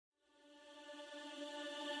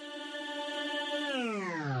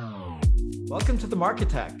Welcome to the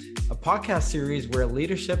Marchitect, a podcast series where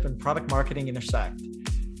leadership and product marketing intersect.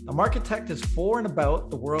 The Marchitect is for and about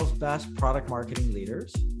the world's best product marketing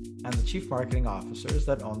leaders and the chief marketing officers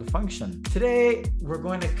that own the function. Today, we're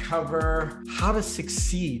going to cover how to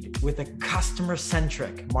succeed with a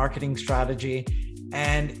customer-centric marketing strategy.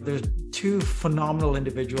 And there's two phenomenal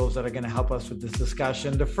individuals that are going to help us with this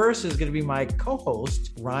discussion. The first is going to be my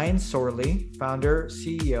co-host, Ryan Sorley, founder,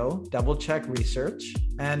 CEO, DoubleCheck Research,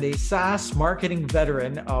 and a SaaS marketing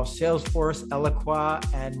veteran of Salesforce, Eloqua,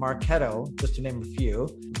 and Marketo, just to name a few,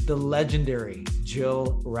 the legendary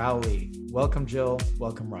Jill Rowley. Welcome, Jill.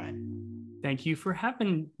 Welcome, Ryan. Thank you for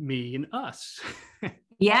having me and us.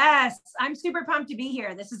 Yes, I'm super pumped to be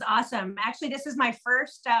here. This is awesome. Actually, this is my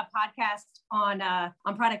first podcast on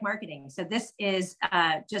product marketing. So this is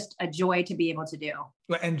just a joy to be able to do.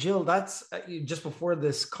 And Jill, that's just before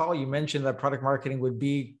this call, you mentioned that product marketing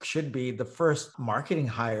should be the first marketing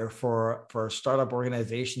hire for startup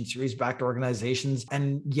organizations, series-backed organizations.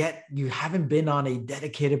 And yet you haven't been on a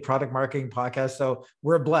dedicated product marketing podcast. So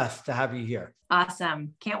we're blessed to have you here.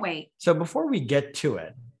 Awesome. Can't wait. So before we get to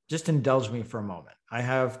it, just indulge me for a moment. I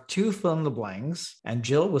have two fill in the blanks, and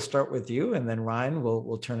Jill, we'll start with you, and then Ryan,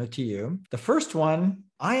 we'll turn it to you. The first one,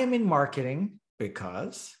 I am in marketing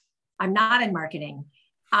because... I'm not in marketing.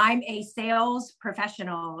 I'm a sales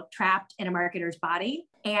professional trapped in a marketer's body,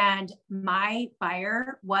 and my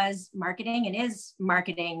buyer was marketing and is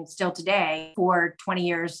marketing still today for 20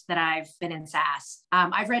 years that I've been in SaaS.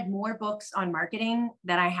 I've read more books on marketing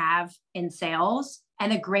than I have in sales.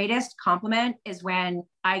 And the greatest compliment is when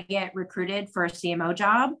I get recruited for a CMO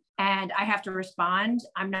job and I have to respond,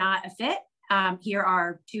 I'm not a fit. Here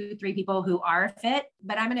are 2-3 people who are a fit,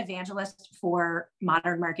 but I'm an evangelist for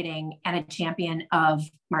modern marketing and a champion of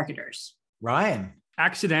marketers. Ryan.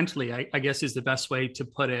 Accidentally, I guess is the best way to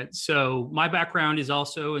put it. So my background is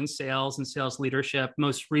also in sales and sales leadership.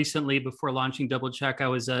 Most recently, before launching DoubleCheck, I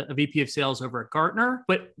was a VP of sales over at Gartner.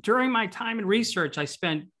 But during my time in research, I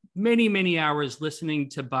spent many hours listening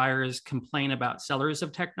to buyers complain about sellers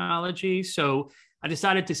of technology. So I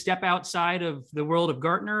decided to step outside of the world of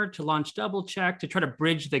Gartner to launch DoubleCheck to try to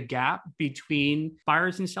bridge the gap between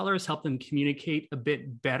buyers and sellers, help them communicate a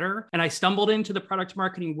bit better. And I stumbled into the product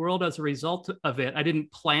marketing world as a result of it. I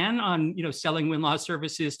didn't plan on, selling win-loss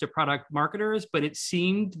services to product marketers, but it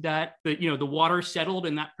seemed that the water settled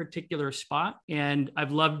in that particular spot. And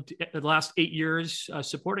I've loved the last 8 years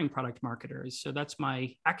supporting product marketers. So that's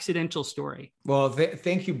my accidental story. Well,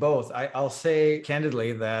 thank you both. I'll say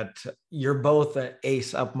candidly that you're both an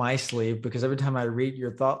ace up my sleeve, because every time I read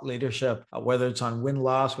your thought leadership, whether it's on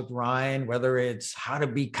win-loss with Ryan, whether it's how to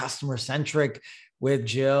be customer-centric with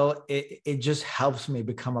Jill, it just helps me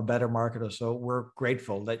become a better marketer. So we're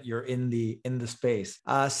grateful that you're in the space.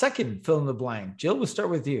 Second, fill in the blank. Jill, we'll start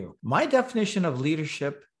with you. My definition of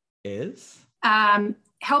leadership is?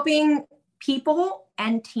 Helping people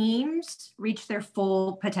and teams reach their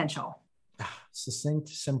full potential. Succinct,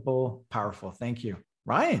 simple, powerful. Thank you.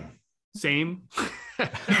 Ryan. Same.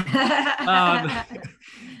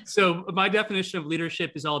 So my definition of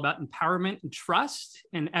leadership is all about empowerment and trust.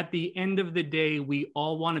 And at the end of the day, we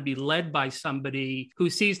all want to be led by somebody who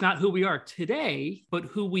sees not who we are today, but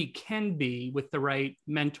who we can be with the right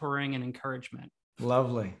mentoring and encouragement.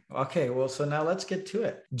 Lovely. Okay, well, so now let's get to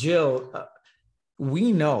it. Jill,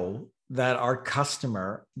 we know that our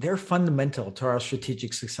customer, they're fundamental to our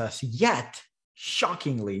strategic success,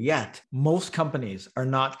 shockingly, most companies are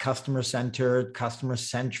not customer-centered,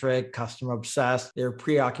 customer-centric, customer-obsessed. They're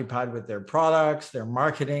preoccupied with their products, their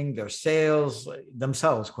marketing, their sales,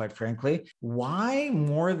 themselves, quite frankly. Why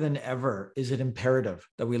more than ever is it imperative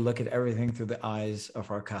that we look at everything through the eyes of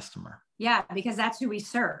our customer? Yeah, because that's who we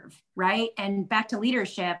serve, right? And back to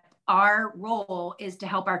leadership, our role is to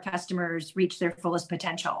help our customers reach their fullest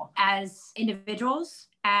potential as individuals,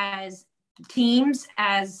 as teams,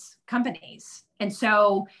 as companies. And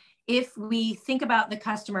so if we think about the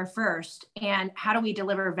customer first and how do we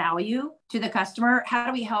deliver value to the customer, how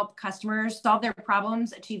do we help customers solve their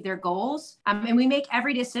problems, achieve their goals? And we make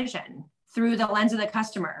every decision through the lens of the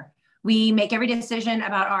customer. We make every decision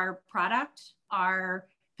about our product, our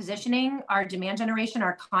positioning, our demand generation,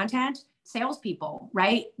 our content, salespeople,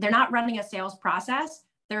 right? They're not running a sales process.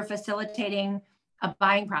 They're facilitating a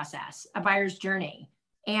buying process, a buyer's journey.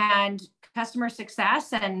 And customer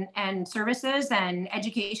success and services and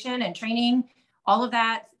education and training, all of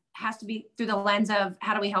that has to be through the lens of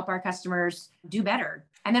how do we help our customers do better.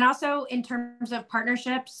 And then also in terms of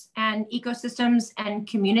partnerships and ecosystems and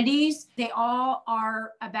communities, they all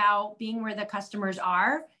are about being where the customers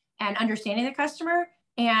are and understanding the customer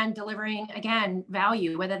and delivering, again,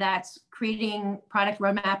 value, whether that's creating product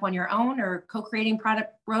roadmap on your own or co-creating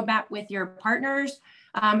product roadmap with your partners.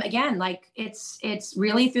 Again, like it's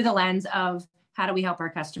really through the lens of how do we help our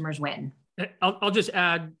customers win? I'll just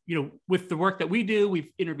add, with the work that we do,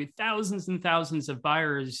 we've interviewed thousands and thousands of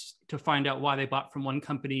buyers to find out why they bought from one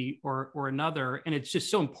company or another. And it's just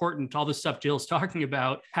so important, all the stuff Jill's talking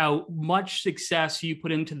about, how much success you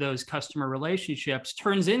put into those customer relationships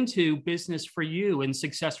turns into business for you and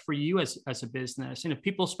success for you as a business. And if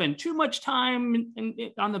people spend too much time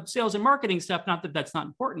on the sales and marketing stuff, not that that's not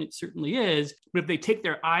important, it certainly is, but if they take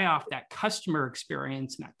their eye off that customer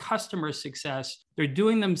experience and that customer success, they're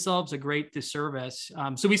doing themselves a great disservice.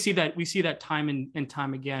 So we see that time and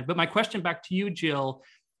time again. But my question back to you, Jill,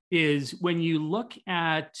 is when you look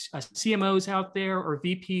at CMOs out there or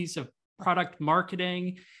VPs of product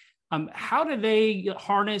marketing, how do they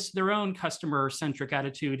harness their own customer-centric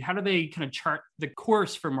attitude? How do they kind of chart the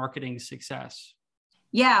course for marketing success?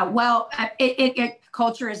 Yeah, well,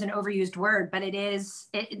 culture is an overused word, but it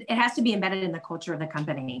has to be embedded in the culture of the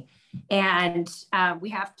company. And we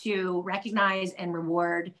have to recognize and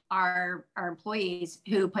reward our employees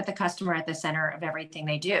who put the customer at the center of everything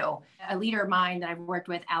they do. A leader of mine that I've worked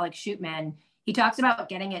with, Alex Shootman, he talks about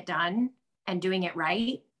getting it done and doing it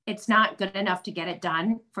right. It's not good enough to get it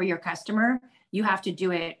done for your customer. You have to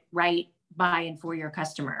do it right by and for your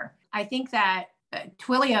customer. I think that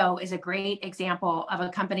Twilio is a great example of a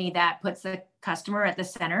company that puts the customer at the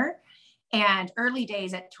center. And early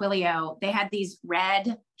days at Twilio, they had these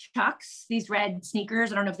red Chucks, these red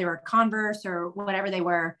sneakers. I don't know if they were Converse or whatever they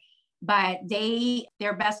were, but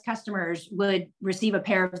their best customers would receive a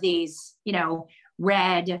pair of these,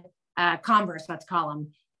 red Converse, let's call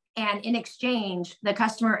them. And in exchange, the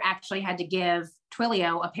customer actually had to give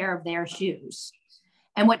Twilio a pair of their shoes.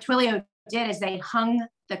 And what Twilio did is they hung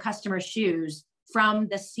the customer's shoes from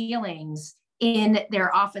the ceilings in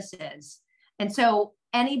their offices. And so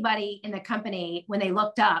anybody in the company, when they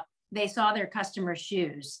looked up, they saw their customer's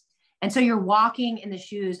shoes. And so you're walking in the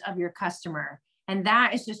shoes of your customer. And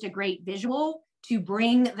that is just a great visual to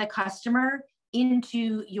bring the customer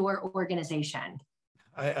into your organization.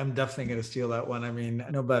 I'm definitely going to steal that one. I mean,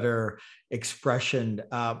 no better expression.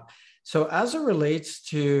 So as it relates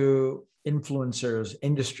to influencers,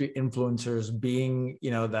 industry influencers being,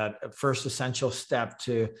 that first essential step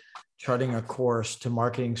to charting a course to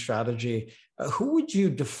marketing strategy, who would you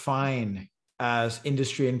define as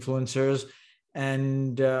industry influencers?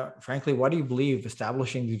 And frankly, why do you believe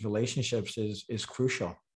establishing these relationships is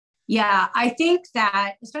crucial? Yeah, I think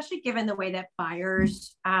that, especially given the way that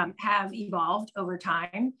buyers have evolved over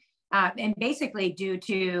time, and basically due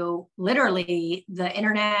to literally the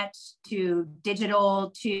internet, to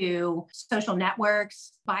digital, to social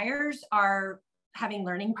networks, buyers are having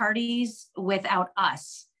learning parties without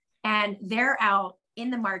us. And they're out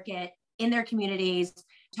in the market, in their communities,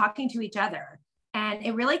 talking to each other. And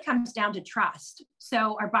it really comes down to trust.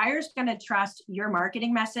 So are buyers going to trust your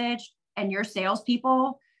marketing message and your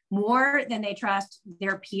salespeople more than they trust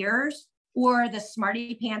their peers or the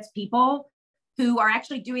smarty pants people who are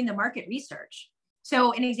actually doing the market research?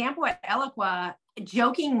 So an example at Eloqua,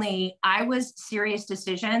 jokingly, I was Serious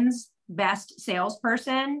Decisions best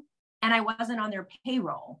salesperson, and I wasn't on their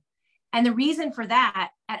payroll. And the reason for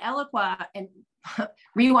that at Eloqua, and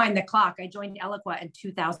rewind the clock, I joined Eloqua in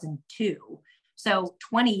 2002. So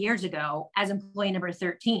 20 years ago as employee number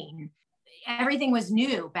 13. Everything was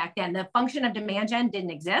new back then. The function of demand gen didn't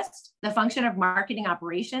exist. The function of marketing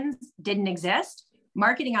operations didn't exist.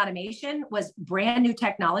 Marketing automation was brand new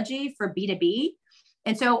technology for B2B.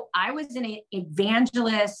 And so I was in an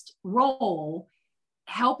evangelist role,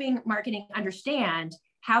 helping marketing understand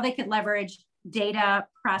how they could leverage data,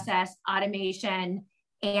 process, automation,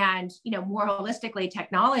 and more holistically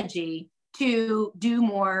technology to do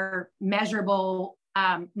more measurable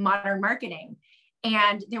modern marketing.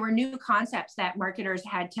 And there were new concepts that marketers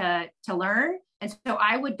had to learn. And so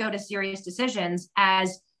I would go to Serious Decisions,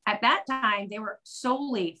 as at that time, they were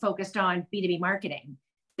solely focused on B2B marketing.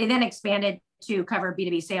 They then expanded to cover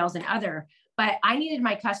B2B sales and other, but I needed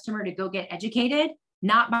my customer to go get educated,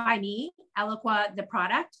 not by me, Eloqua, the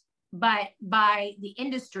product, but by the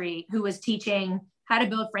industry who was teaching how to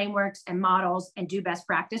build frameworks and models and do best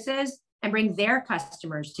practices and bring their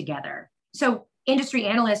customers together. So industry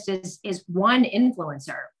analyst is one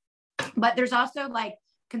influencer, but there's also like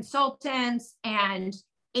consultants and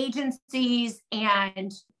agencies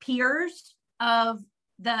and peers of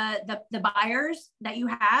the buyers that you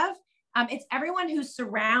have. It's everyone who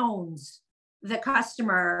surrounds the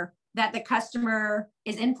customer that the customer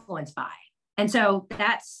is influenced by. And so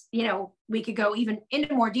that's, we could go even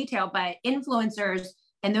into more detail, but influencers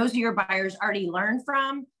And those are your buyers already learn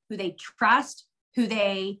from, who they trust, who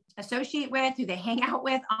they associate with, who they hang out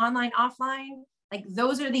with online, offline. Like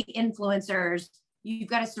those are the influencers. You've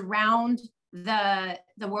got to surround the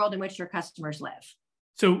world in which your customers live.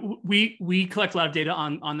 So we collect a lot of data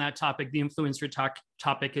on that topic, the influencer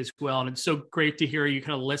topic as well. And it's so great to hear you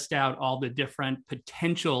kind of list out all the different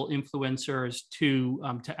potential influencers to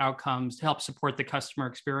outcomes to help support the customer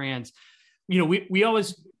experience. We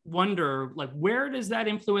always wonder, like, where does that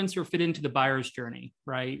influencer fit into the buyer's journey,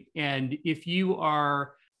 right? And if you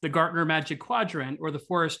are the Gartner Magic Quadrant or the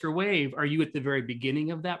Forrester Wave, are you at the very beginning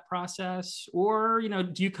of that process, or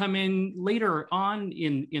do you come in later on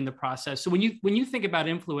in the process? So when you think about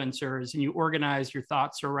influencers and you organize your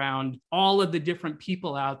thoughts around all of the different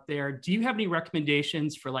people out there, do you have any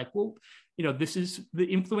recommendations for like, well, this is the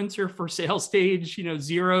influencer for sales stage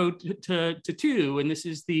 0 to 2, and this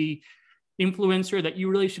is the influencer that you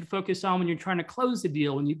really should focus on when you're trying to close the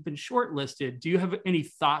deal, when you've been shortlisted? Do you have any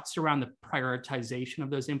thoughts around the prioritization of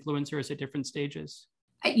those influencers at different stages?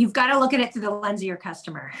 You've got to look at it through the lens of your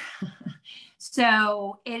customer.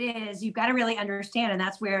 So you've got to really understand, and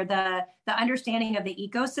that's where the understanding of the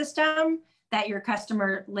ecosystem that your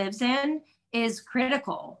customer lives in is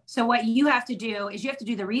critical. So what you have to do is you have to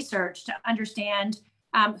do the research to understand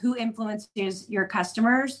who influences your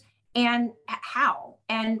customers and how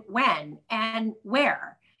and when and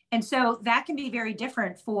where. And so that can be very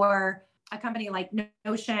different for a company like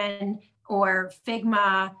Notion or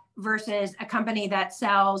Figma versus a company that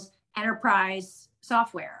sells enterprise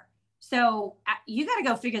software. So you got to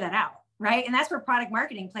go figure that out, right? And that's where product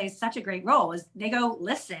marketing plays such a great role, is they go,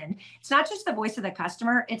 listen, it's not just the voice of the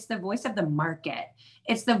customer, it's the voice of the market.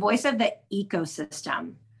 It's the voice of the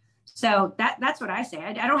ecosystem. So that's what I say.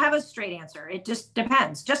 I don't have a straight answer. It just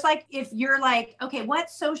depends. Just like if you're like, okay, what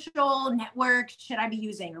social network should I be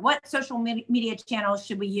using? Or what social media channels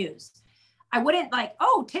should we use? I wouldn't like,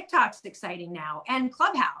 oh, TikTok's exciting now and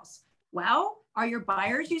Clubhouse. Well, are your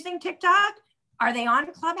buyers using TikTok? Are they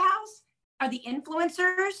on Clubhouse? Are the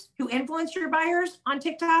influencers who influence your buyers on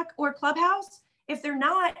TikTok or Clubhouse? If they're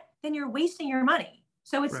not, then you're wasting your money.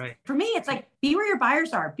 So it's right. For me, it's like, be where your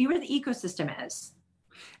buyers are, be where the ecosystem is.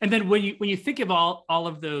 And then when you think of all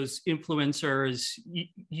of those influencers,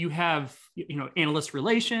 you have analyst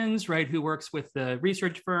relations, right, who works with the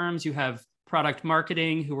research firms. You have product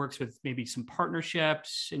marketing, who works with maybe some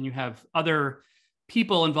partnerships, and you have other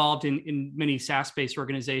people involved in many SaaS-based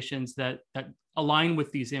organizations that align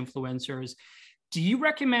with these influencers. Do you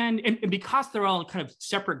recommend, and because they're all kind of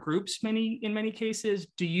separate groups, in many cases,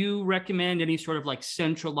 do you recommend any sort of like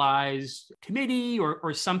centralized committee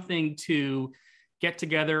or something to get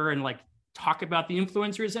together and like talk about the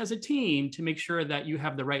influencers as a team to make sure that you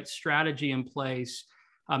have the right strategy in place,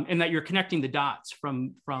 and that you're connecting the dots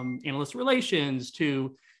from analyst relations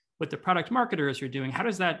to what the product marketers are doing? How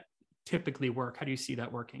does that typically work? How do you see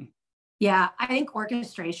that working? Yeah, I think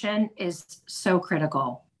orchestration is so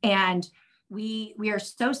critical. And we are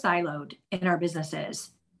so siloed in our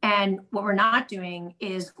businesses. And what we're not doing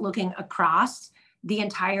is looking across the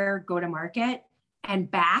entire go-to-market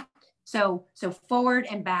and back. So forward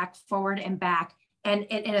and back, and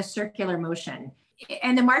in a circular motion.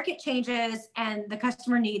 And the market changes and the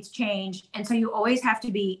customer needs change. And so you always have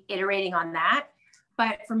to be iterating on that.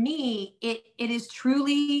 But for me, it is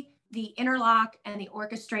truly the interlock and the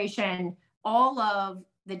orchestration, all of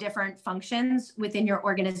the different functions within your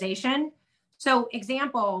organization. So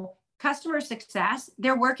example, customer success,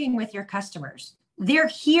 they're working with your customers. They're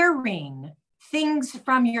hearing things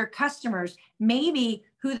from your customers, maybe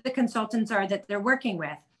who the consultants are that they're working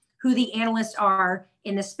with, who the analysts are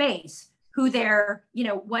in the space, who they're,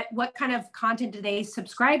 what kind of content do they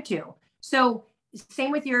subscribe to? So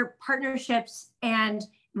same with your partnerships and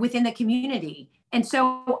within the community. And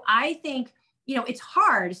so I think, it's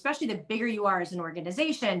hard, especially the bigger you are as an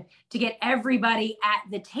organization, to get everybody at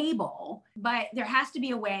the table, but there has to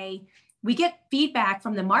be a way. We get feedback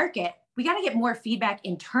from the market. We got to get more feedback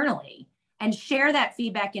internally and share that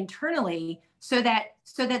feedback internally so that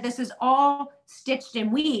this is all stitched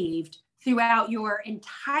and weaved throughout your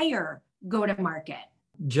entire go-to-market.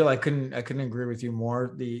 Jill, I couldn't agree with you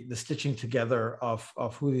more. The stitching together of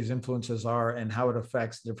who these influencers are and how it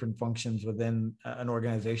affects different functions within an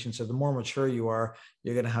organization. So the more mature you are,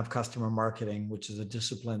 you're going to have customer marketing, which is a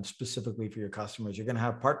discipline specifically for your customers. You're going to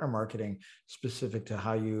have partner marketing specific to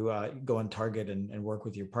how you go and target and work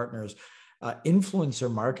with your partners.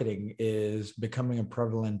 Influencer marketing is becoming a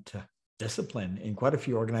prevalent discipline in quite a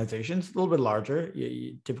few organizations, a little bit larger.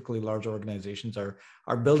 Typically larger organizations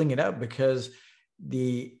are building it out because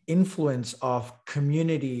the influence of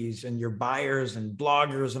communities and your buyers and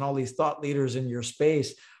bloggers and all these thought leaders in your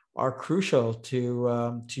space are crucial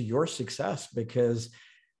to your success, because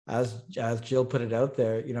as Jill put it out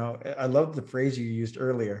there, I love the phrase you used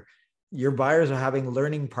earlier. Your buyers are having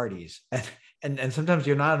learning parties, and sometimes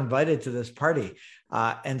you're not invited to this party.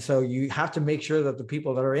 And so you have to make sure that the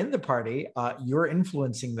people that are in the party, you're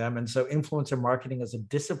influencing them. And so influencer marketing as a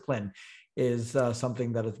discipline is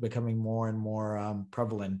something that is becoming more and more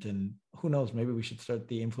prevalent. And who knows, maybe we should start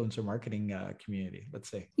the influencer marketing community.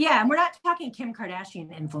 Let's see. Yeah, and we're not talking Kim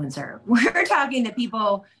Kardashian influencer. We're talking the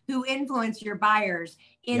people who influence your buyers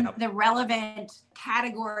in the relevant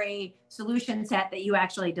category solution set that you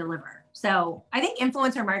actually deliver. So I think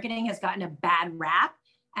influencer marketing has gotten a bad rap,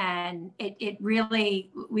 and it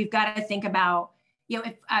really, we've got to think about,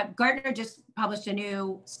 if Gartner just published a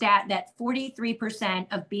new stat that 43%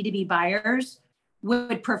 of B2B buyers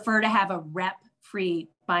would prefer to have a rep-free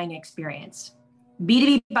buying experience.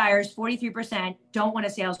 B2B buyers, 43% don't want a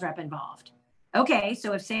sales rep involved. Okay,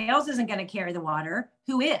 so if sales isn't going to carry the water,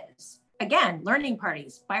 who is? Again, learning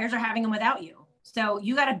parties. Buyers are having them without you. So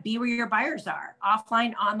you got to be where your buyers are,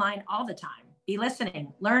 offline, online, all the time. Be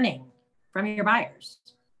listening, learning from your buyers.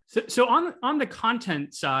 So on the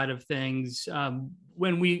content side of things,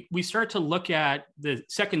 when we start to look at the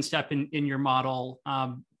second step in your model,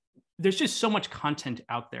 there's just so much content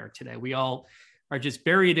out there today. We all are just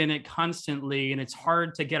buried in it constantly, and it's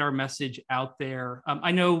hard to get our message out there.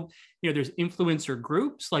 I know, there's influencer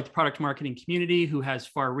groups like the product marketing community who has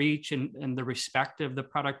far reach and the respect of the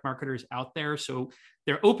product marketers out there. So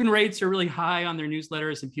their open rates are really high on their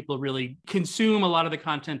newsletters, and people really consume a lot of the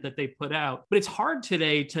content that they put out. But it's hard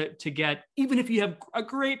today to get, even if you have a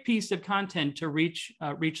great piece of content, to reach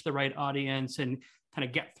the right audience and kind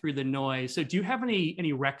of get through the noise. So do you have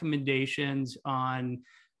any recommendations on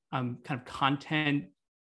kind of content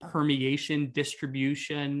permeation,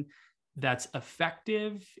 distribution that's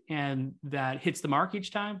effective and that hits the mark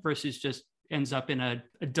each time versus just ends up in a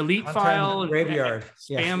delete content file, graveyard,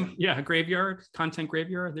 spam, graveyard, content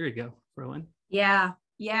graveyard. There you go, Rowan. Yeah.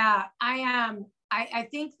 I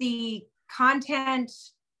think the content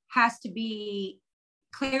has to be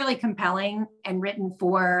clearly compelling and written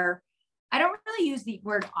for. I don't really use the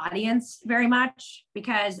word audience very much,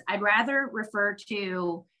 because I'd rather refer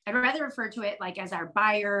to it like as our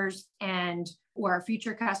buyers or our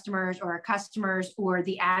future customers or our customers or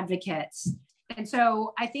the advocates. And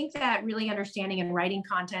so I think that really understanding and writing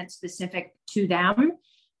content specific to them,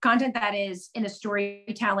 content that is in a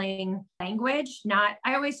storytelling language,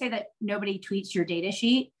 I always say that nobody tweets your data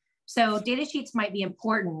sheet. So data sheets might be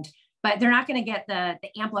important, but they're not going to get the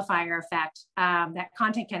amplifier effect that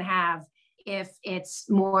content can have if it's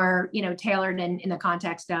more, tailored in the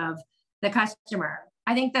context of the customer.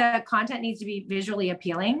 I think the content needs to be visually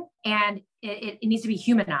appealing, and it needs to be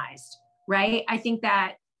humanized, right? I think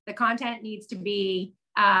that the content needs to be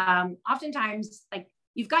oftentimes like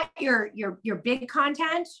you've got your big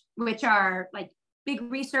content, which are like big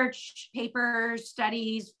research papers,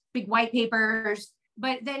 studies, big white papers,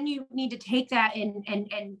 but then you need to take that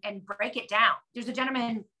and break it down. There's a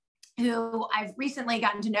gentleman who I've recently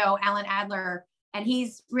gotten to know, Alan Adler, and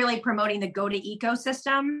he's really promoting the go to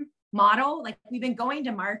ecosystem model. Like, we've been going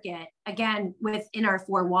to market again within our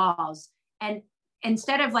four walls. And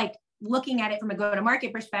instead of like looking at it from a go to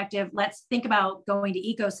market perspective, let's think about going to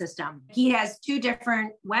ecosystem. He has two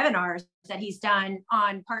different webinars that he's done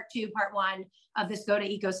on part 1 of this go to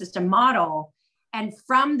ecosystem model. And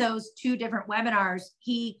from those two different webinars,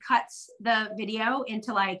 he cuts the video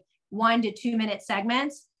into like 1 to 2 minute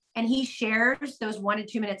segments. And he shares those 1 to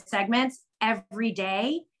 2 minute segments every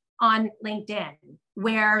day on LinkedIn,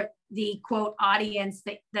 where the quote audience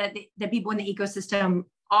that the people in the ecosystem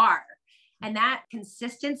are. And that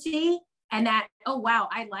consistency and that, oh, wow,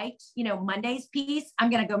 I liked, Monday's piece, I'm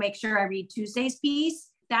going to go make sure I read Tuesday's piece.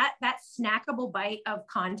 That snackable bite of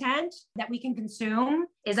content that we can consume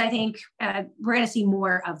is, I think, we're going to see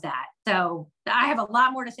more of that. So I have a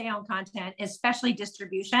lot more to say on content, especially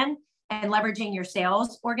distribution and leveraging your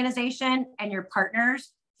sales organization and your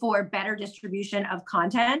partners for better distribution of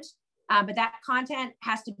content. But that content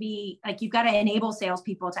has to be like, you've got to enable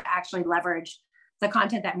salespeople to actually leverage the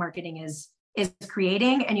content that marketing is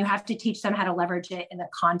creating, and you have to teach them how to leverage it in the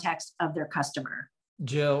context of their customer.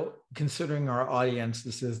 Jill, considering our audience,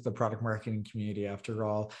 this is the product marketing community after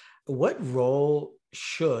all, what role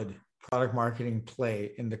should product marketing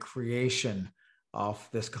play in the creation of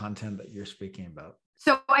this content that you're speaking about?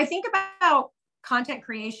 So I think about content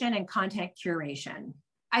creation and content curation.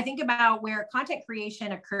 I think about where content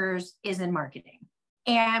creation occurs is in marketing.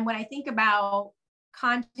 And when I think about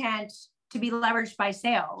content to be leveraged by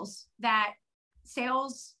sales, that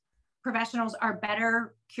sales professionals are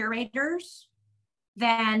better curators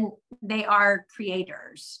than they are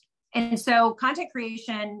creators. And so content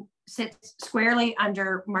creation sits squarely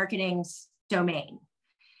under marketing's domain.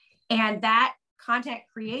 And that content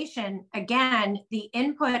creation, again, the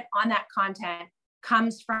input on that content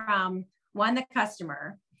comes from one, the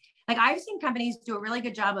customer. Like I've seen companies do a really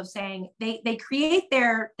good job of saying they create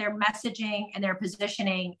their messaging and their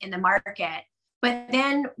positioning in the market, but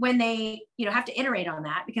then when they have to iterate on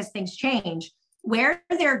that because things change, where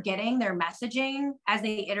they're getting their messaging as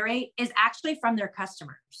they iterate is actually from their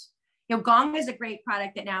customers. Gong is a great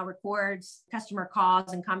product that now records customer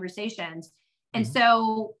calls and conversations. And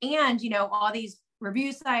so, all these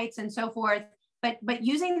review sites and so forth, but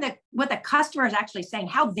using what the customer is actually saying,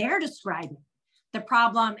 how they're describing the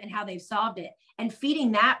problem and how they've solved it, and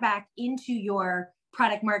feeding that back into your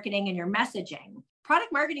product marketing and your messaging.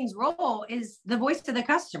 Product marketing's role is the voice of the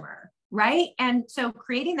customer, right? And so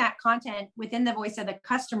creating that content within the voice of the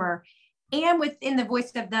customer and within the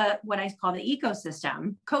voice of what I call the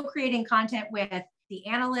ecosystem, co-creating content with the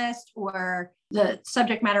analyst or the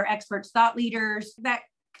subject matter experts, thought leaders, that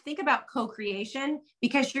think about co-creation,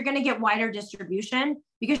 because you're going to get wider distribution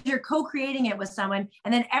because you're co-creating it with someone,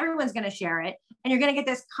 and then everyone's going to share it. And you're going to get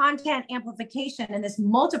this content amplification and this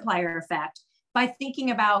multiplier effect by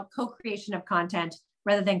thinking about co-creation of content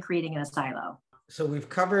rather than creating in a silo. So we've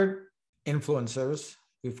covered influencers,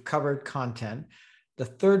 we've covered content. The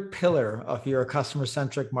third pillar of your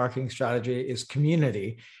customer-centric marketing strategy is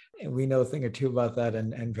community. And we know a thing or two about that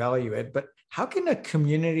and value it. But how can a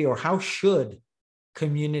community, or how should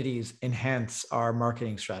communities enhance our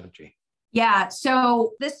marketing strategy? Yeah,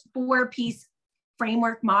 so this 4-piece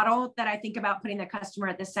framework model that I think about putting the customer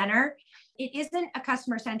at the center, it isn't a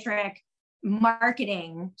customer-centric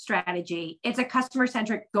marketing strategy. It's a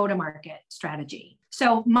customer-centric go-to-market strategy.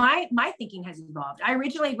 So my thinking has evolved. I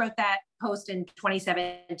originally wrote that post in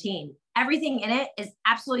 2017. Everything in it is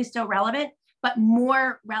absolutely still relevant, but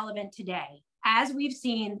more relevant today. As we've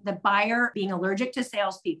seen the buyer being allergic to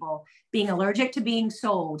salespeople, being allergic to being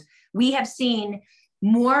sold, we have seen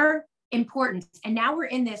more importance. And now we're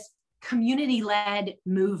in this community-led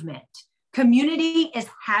movement. Community is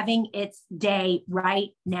having its day right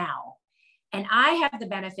now. And I have the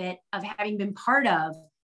benefit of having been part of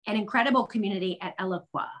an incredible community at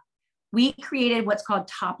Eloqua. We created what's called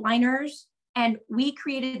Topliners, and we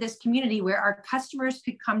created this community where our customers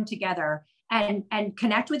could come together and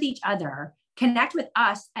connect with each other, connect with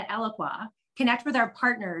us at Eloqua, connect with our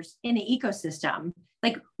partners in the ecosystem.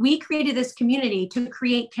 Like, we created this community to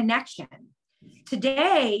create connection.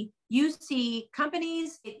 Today, you see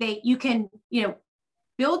companies, you can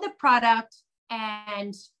build the product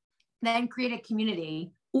and then create a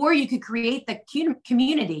community, or you could create the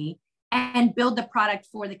community and build the product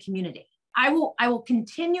for the community. I will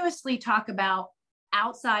continuously talk about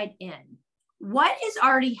outside in. What is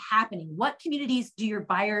already happening? What communities do your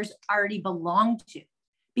buyers already belong to?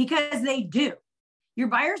 Because they do. Your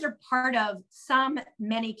buyers are part of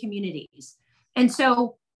many communities. And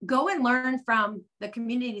so go and learn from the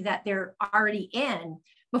community that they're already in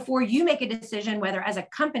before you make a decision whether, as a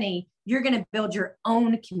company, you're going to build your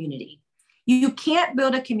own community. You can't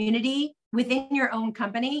build a community within your own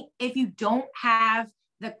company if you don't have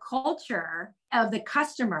the culture of the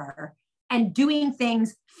customer and doing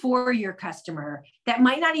things for your customer that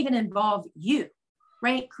might not even involve you,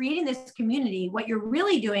 right? Creating this community, what you're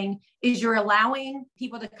really doing is you're allowing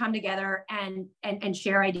people to come together and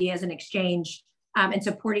share ideas and exchange and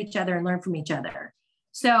support each other and learn from each other.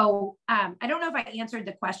 So I don't know if I answered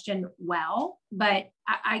the question well, but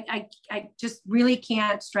I just really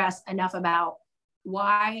can't stress enough about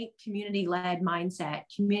why community-led mindset,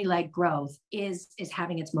 community-led growth is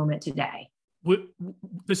having its moment today.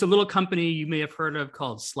 There's a little company you may have heard of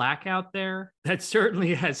called Slack out there that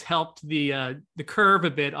certainly has helped the curve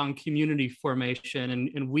a bit on community formation,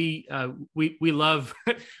 and we love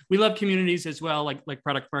we love communities as well, like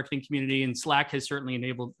product marketing community, and Slack has certainly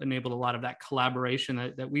enabled a lot of that collaboration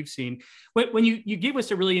that we've seen. When you gave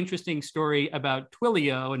us a really interesting story about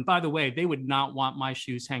Twilio, and by the way, they would not want my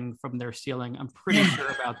shoes hanging from their ceiling. I'm pretty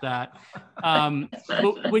sure about that.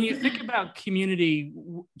 But when you think about community,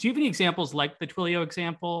 do you have any examples like the Twilio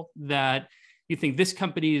example that you think this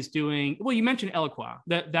company is doing? Well, you mentioned Eloqua.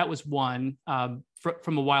 That was one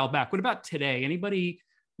from a while back. What about today? Anybody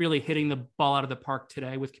really hitting the ball out of the park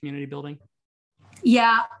today with community building?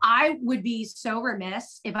 Yeah, I would be so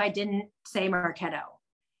remiss if I didn't say Marketo.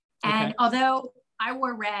 And okay. Although I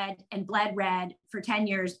wore red and bled red for 10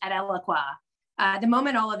 years at Eloqua, the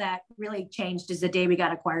moment all of that really changed is the day we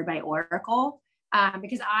got acquired by Oracle.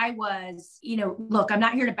 because I was, look, I'm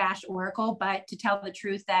not here to bash Oracle, but to tell the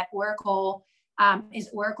truth that Oracle is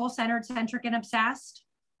Oracle-centered, centric, and obsessed.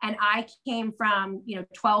 And I came from,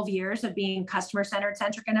 12 years of being customer-centered,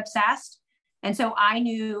 centric, and obsessed. And so I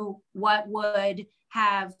knew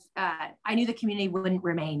I knew the community wouldn't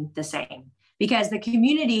remain the same, because the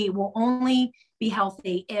community will only be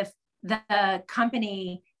healthy if the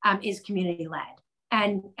company is community-led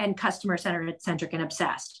and customer-centered, centric, and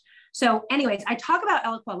obsessed. So anyways, I talk about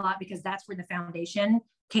Eloqua a lot because that's where the foundation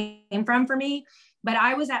came from for me. But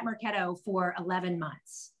I was at Marketo for 11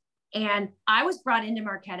 months. And I was brought into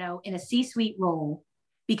Marketo in a C-suite role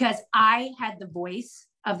because I had the voice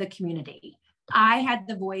of the community. I had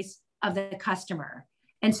the voice of the customer.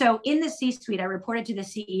 And so in the C-suite, I reported to the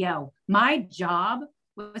CEO. My job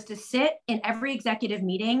was to sit in every executive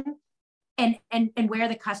meeting and wear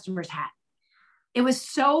the customer's hat. It was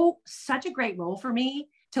such a great role for me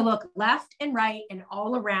to look left and right and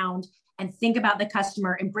all around and think about the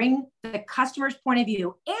customer and bring the customer's point of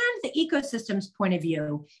view and the ecosystem's point of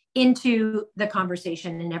view into the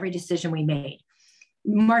conversation in every decision we made.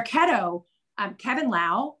 Marketo, Kevin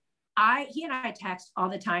Lau, he and I text all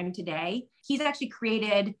the time today. He's actually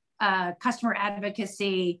created a customer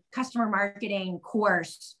advocacy, customer marketing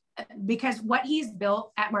course, because what he's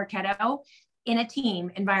built at Marketo in a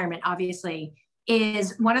team environment, obviously,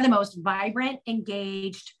 is one of the most vibrant,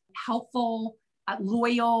 engaged, helpful,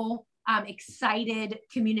 loyal, excited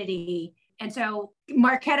community. And so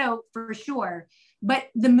Marketo for sure. But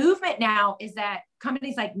the movement now is that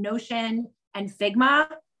companies like Notion and Figma,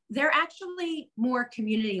 they're actually more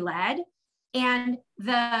community-led. And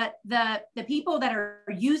the people that are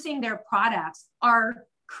using their products are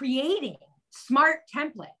creating smart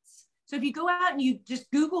templates. So if you go out and you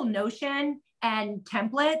just Google Notion and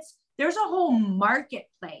templates, there's a whole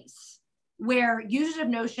marketplace where users of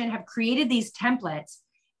Notion have created these templates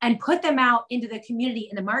and put them out into the community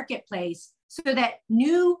in the marketplace so that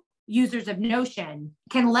new users of Notion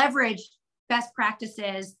can leverage best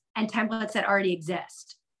practices and templates that already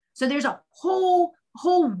exist. So there's a whole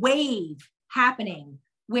wave happening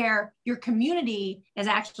where your community is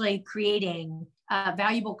actually creating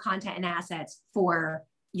valuable content and assets for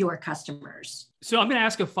your customers. So I'm going to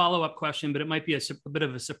ask a follow-up question, but it might be a bit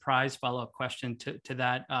of a surprise follow-up question to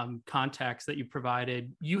that context that you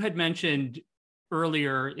provided. You had mentioned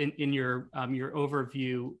earlier in your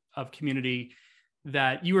overview of community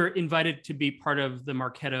that you were invited to be part of the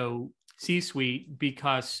Marketo C-suite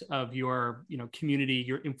because of your community,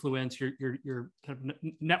 your influence, your kind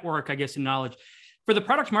of network, I guess, and knowledge. For the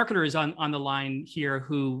product marketers on the line here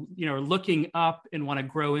who are looking up and want to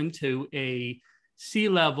grow into a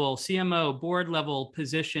C-level, CMO, board level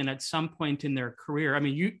position at some point in their career, I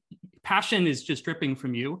mean, passion is just dripping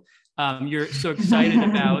from you. You're so excited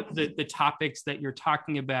about the topics that you're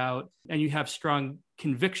talking about, and you have strong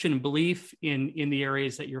conviction and belief in the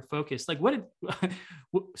areas that you're focused. Like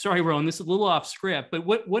sorry, Rowan, this is a little off script, but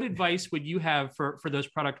what advice would you have for those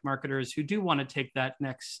product marketers who do want to take that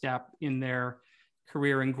next step in their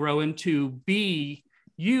career and grow into be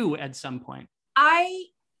you at some point?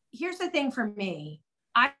 Here's the thing for me.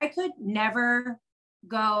 I could never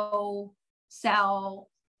go sell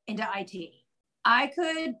into IT. I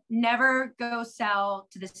could never go sell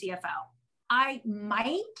to the CFO. I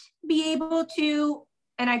might be able to,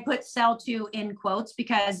 and I put sell to in quotes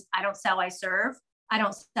because I don't sell, I serve. I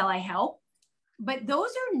don't sell, I help. But those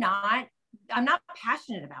are not, I'm not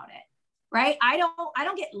passionate about it, right? I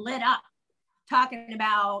don't get lit up talking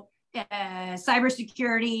about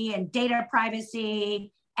cybersecurity and data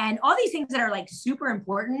privacy and all these things that are like super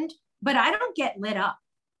important, but I don't get lit up.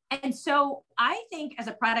 And so I think as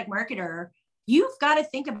a product marketer, you've got to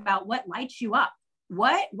think about what lights you up.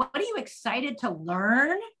 What are you excited to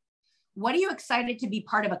learn? What are you excited to be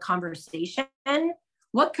part of a conversation?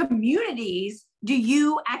 What communities do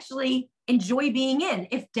you actually enjoy being in?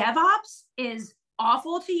 If DevOps is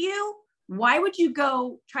awful to you, why would you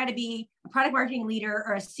go try to be a product marketing leader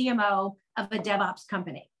or a CMO of a DevOps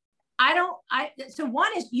company? So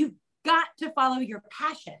one is you've got to follow your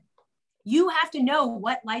passion. You have to know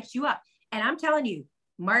what lights you up. And I'm telling you,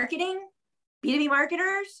 marketing, B2B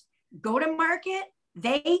marketers, go to market,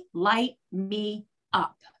 they light me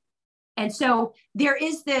up. And so there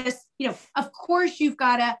is this, of course you've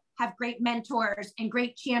got to have great mentors and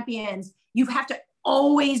great champions. You have to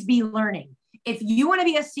always be learning. If you want to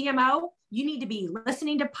be a CMO, you need to be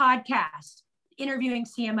listening to podcasts, interviewing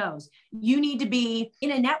CMOs. You need to be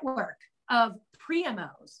in a network of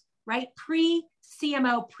pre-MOs, right?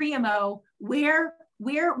 Pre-CMO, pre-MO, where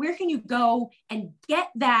can you go and get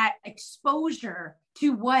that exposure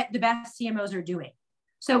to what the best CMOs are doing?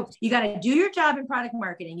 So you got to do your job in product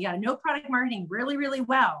marketing. You got to know product marketing really, really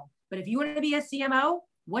well. But if you want to be a CMO,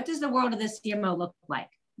 what does the world of the CMO look like?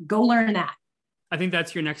 Go learn that. I think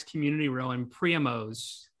that's your next community, Rowan,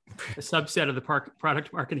 PMOs, a subset of the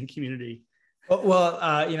product marketing community. Well,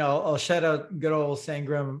 I'll shout out good old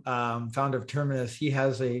Sangram, founder of Terminus. He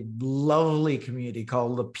has a lovely community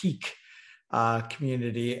called the Peak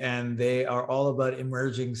community, and they are all about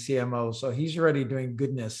emerging CMOs. So he's already doing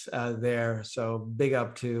goodness there. So big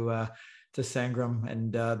up to Sangram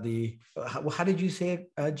and how did you say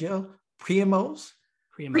it, Jill? PMOs?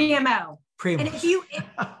 PMO. And if you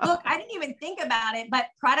look, I didn't even think about it, but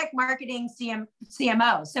product marketing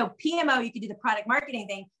CMO. So PMO, you could do the product marketing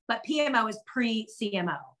thing, but PMO is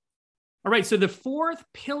pre-CMO. All right. So the fourth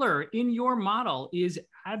pillar in your model is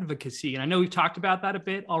advocacy. And I know we've talked about that a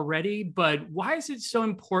bit already, but why is it so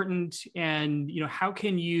important? And, how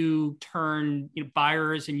can you turn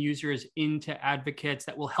buyers and users into advocates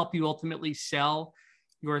that will help you ultimately sell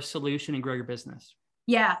your solution and grow your business?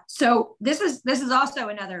 Yeah. So this is also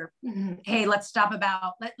another, hey, let's stop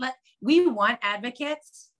about, we want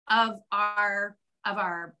advocates of our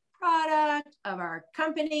product, of our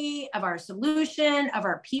company, of our solution, of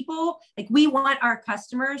our people. Like, we want our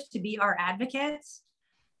customers to be our advocates.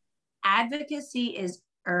 Advocacy is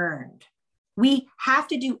earned. We have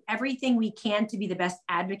to do everything we can to be the best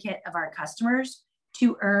advocate of our customers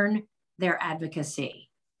to earn their advocacy.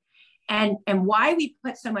 And why we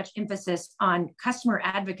put so much emphasis on customer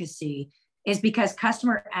advocacy is because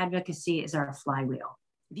customer advocacy is our flywheel.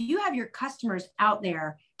 If you have your customers out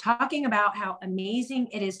there talking about how amazing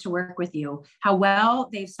it is to work with you, how well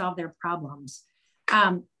they've solved their problems,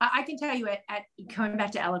 I can tell you at going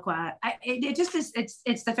back to Eloqua, it just is,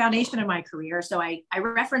 it's the foundation of my career. So I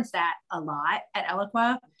reference that a lot at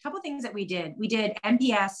Eloqua. A couple of things that we did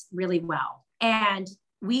NPS really well. And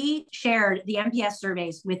we shared the NPS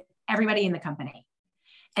surveys with everybody in the company.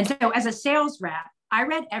 And so as a sales rep, I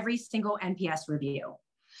read every single NPS review,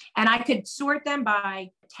 and I could sort them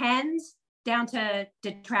by tens down to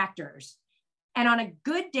detractors. And on a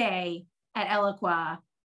good day at Eloqua,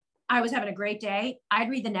 I was having a great day. I'd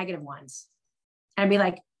read the negative ones and be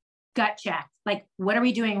like, gut check. Like, what are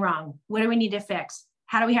we doing wrong? What do we need to fix?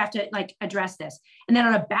 How do we have to address this? And then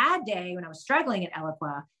on a bad day, when I was struggling at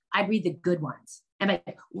Eloqua, I'd read the good ones and be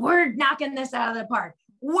like, we're knocking this out of the park.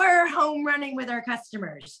 We're home running with our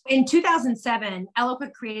customers. In 2007,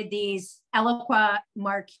 Eloqua created these Eloqua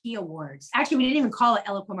Marquee Awards. Actually, we didn't even call it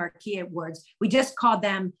Eloqua Marquee Awards. We just called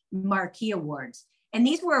them Marquee Awards. And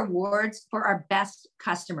these were awards for our best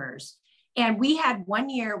customers. And we had 1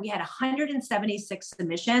 year, we had 176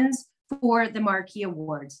 submissions for the Marquee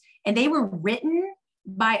Awards. And they were written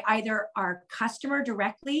by either our customer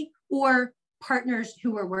directly or partners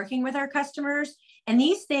who were working with our customers. And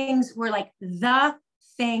these things were like the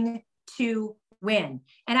thing to win.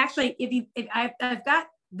 And actually, if I've got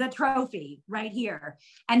the trophy right here,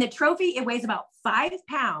 and the trophy, it weighs about 5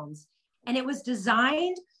 pounds, and it was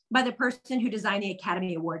designed by the person who designed the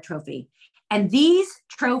Academy Award trophy. And these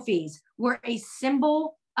trophies were a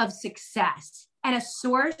symbol of success and a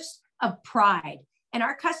source of pride. And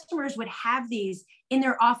our customers would have these in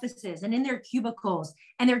their offices and in their cubicles,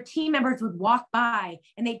 and their team members would walk by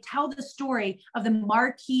and they'd tell the story of the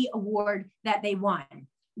Marquee Award that they won.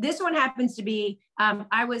 This one happens to be,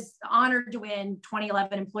 I was honored to win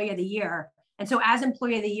 2011 Employee of the Year. And so as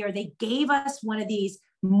Employee of the Year, they gave us one of these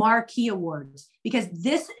Marquee Awards because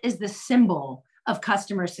this is the symbol of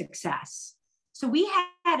customer success. So we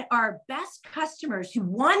had our best customers who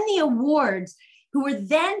won the awards, who were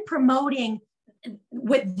then promoting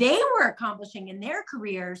what they were accomplishing in their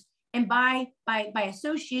careers. And by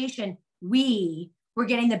association, we were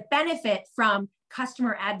getting the benefit from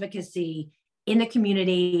customer advocacy in the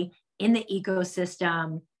community, in the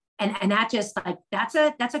ecosystem. And that just that's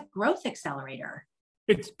a growth accelerator.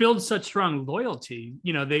 It builds such strong loyalty.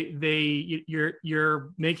 You're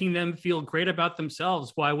making them feel great about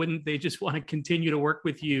themselves. Why wouldn't they just want to continue to work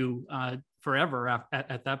with you forever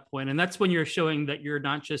at that point? And that's when you're showing that you're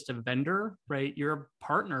not just a vendor, right? You're a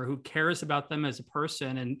partner who cares about them as a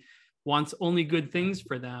person and wants only good things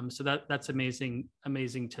for them. So that's amazing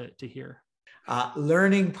to hear.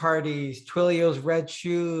 Learning parties, Twilio's red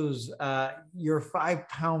shoes, your 5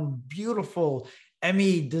 pound beautiful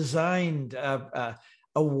Emmy designed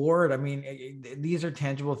award. I mean, these are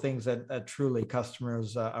tangible things that truly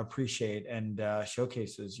customers appreciate and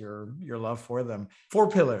showcases your love for them. 4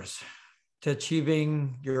 pillars to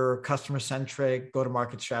achieving your customer-centric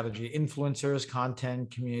go-to-market strategy: influencers, content,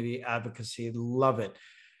 community, advocacy. Love it.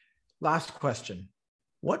 Last question.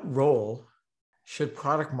 What role should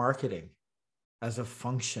product marketing as a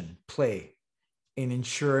function play in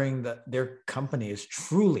ensuring that their company is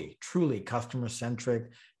truly, truly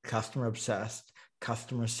customer-centric, customer-obsessed,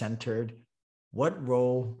 customer-centered, what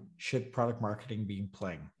role should product marketing be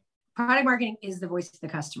playing? Product marketing is the voice of the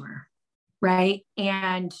customer, right?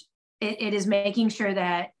 And it is making sure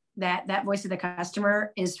that voice of the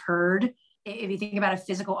customer is heard. If you think about a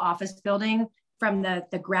physical office building, from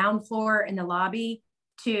the ground floor in the lobby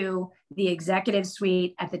to the executive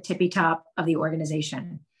suite at the tippy top of the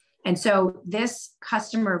organization. And so this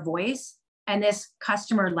customer voice and this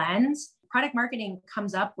customer lens, product marketing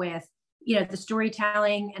comes up with, the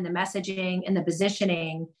storytelling and the messaging and the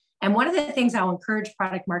positioning. And one of the things I'll encourage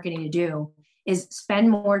product marketing to do is spend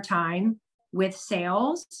more time with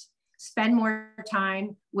sales, spend more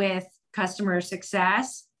time with customer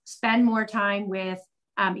success, spend more time with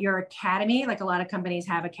your academy. Like a lot of companies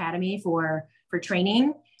have academy for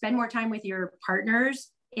training. Spend more time with your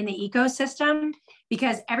partners in the ecosystem,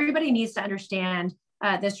 because everybody needs to understand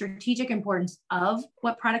the strategic importance of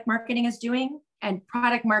what product marketing is doing, and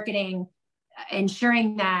product marketing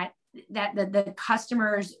ensuring that the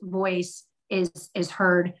customer's voice is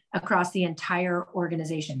heard across the entire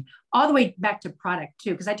organization, all the way back to product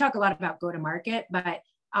too. Because I talk a lot about go-to-market, but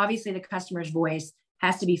obviously the customer's voice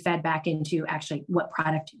has to be fed back into actually what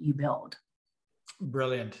product you build.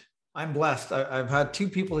 Brilliant. I'm blessed. I've had two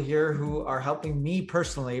people here who are helping me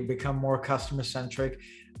personally become more customer-centric.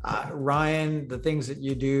 Ryan, the things that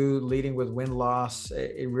you do, leading with win-loss,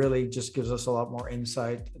 it really just gives us a lot more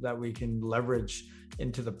insight that we can leverage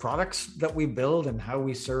into the products that we build and how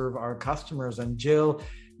we serve our customers. And Jill,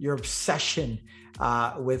 your obsession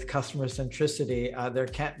with customer centricity, there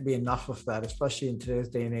can't be enough of that, especially in today's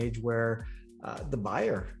day and age where the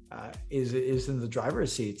buyer is in the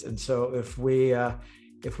driver's seats. And so if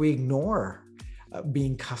we ignore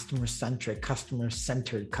being customer-centric,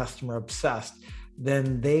 customer-centered, customer-obsessed,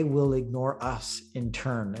 then they will ignore us in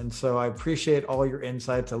turn. And so I appreciate all your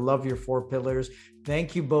insights. I love your 4 pillars.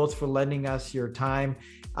 Thank you both for lending us your time.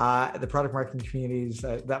 The product marketing community is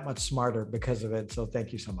that much smarter because of it. So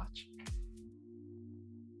thank you so much.